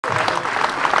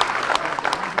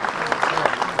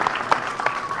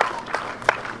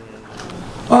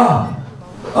I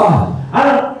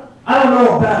don't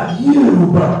know about you,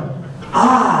 but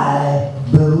I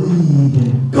believe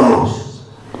in ghosts.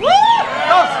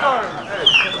 Ghost stories!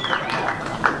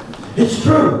 It's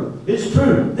true. It's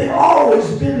true. They've always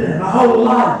been there my whole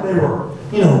life. They were,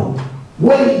 you know,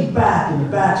 way back in the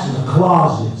backs of the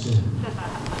closets and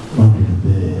under the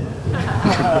bed.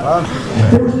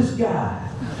 There was this guy.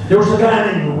 There was a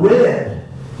guy named Red.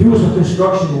 He was a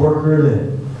construction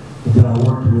worker that I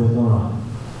worked with on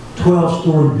a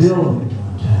 12-story building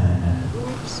one time.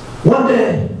 One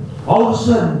day, all of a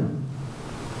sudden,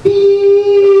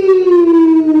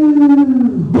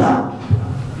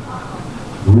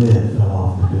 Red fell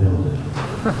off the building.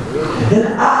 And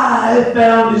I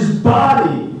found his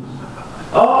body.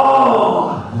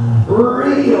 Oh,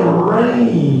 rearranged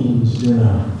in a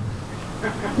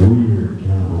weird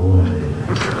kind of way.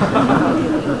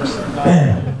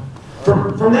 And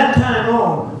from that time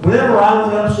on, whenever I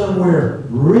went up somewhere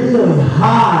really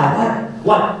high,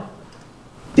 like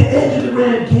the edge of the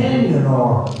Grand Canyon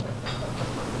or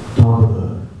top of the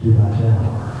Dubai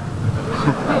Tower,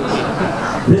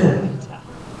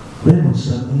 Red would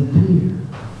suddenly appear,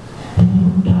 and he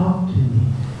would talk to me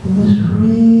in this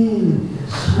really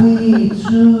sweet,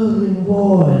 soothing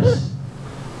voice,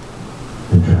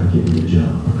 and try to get me to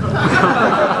jump.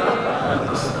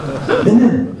 And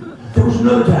then there was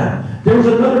another time. There was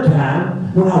another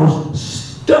time when I was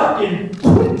stuck in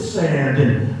quicksand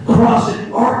in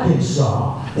Crossing,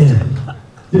 Arkansas, and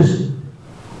this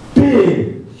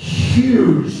big,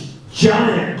 huge,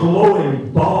 giant,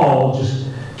 glowing ball just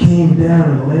came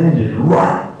down and landed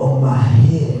right on my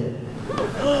head.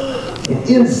 And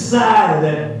inside of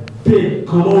that big,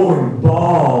 glowing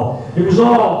ball, it was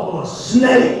all full of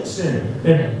snakes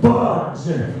and bugs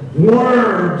and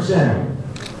worms and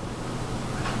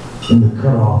the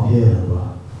cut off head of a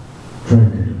train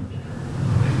conductor.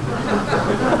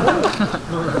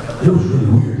 It was really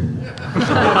weird in there.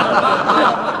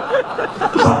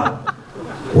 But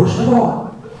worst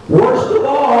of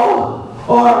all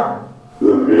are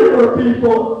the mirror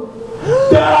people.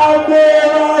 Down there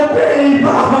are people!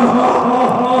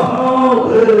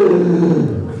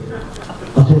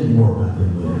 I'll tell you more about them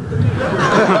later.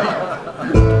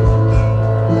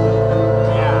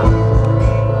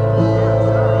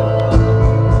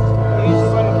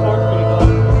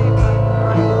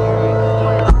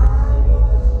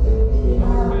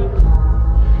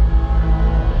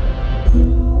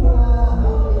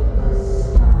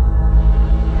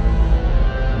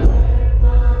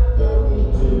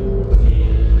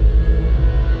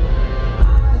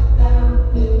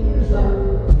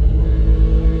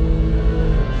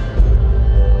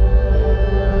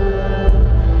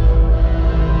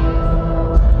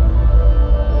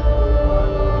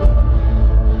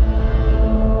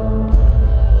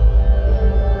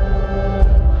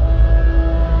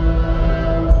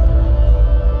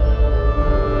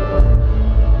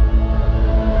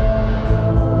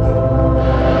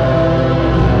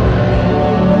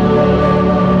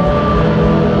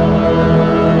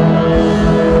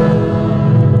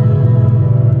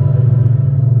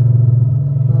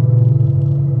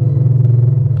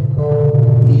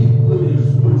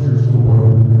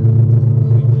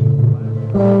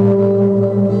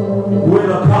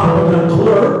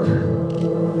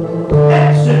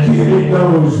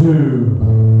 Those who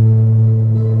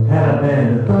had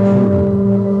abandoned the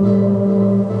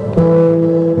truth.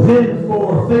 Then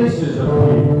four faces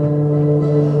appeared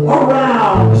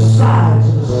around the sides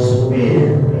of a spear,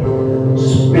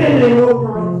 spinning over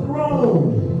a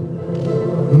throne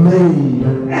made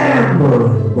of amber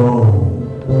and bone.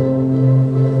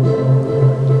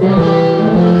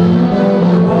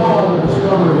 The ball was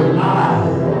covered in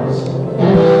eyes,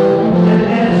 and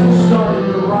as it started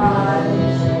to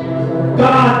rise,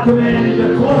 God commanded the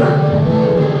clerk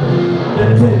to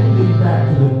take me back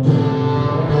to the tomb.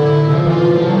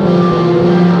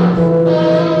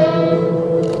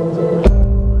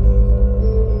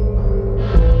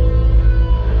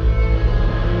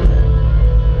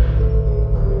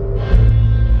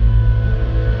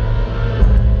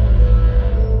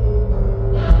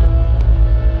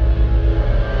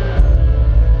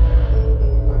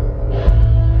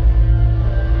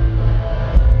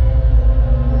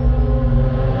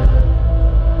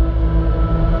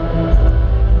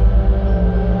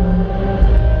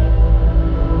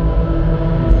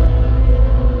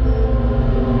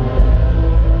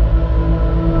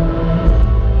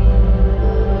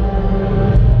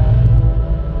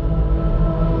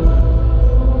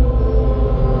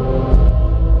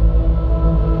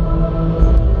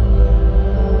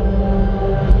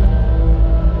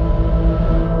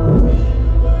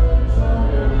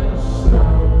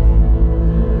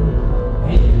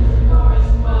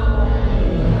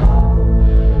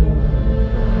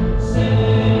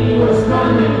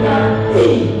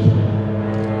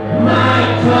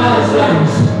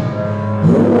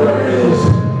 There is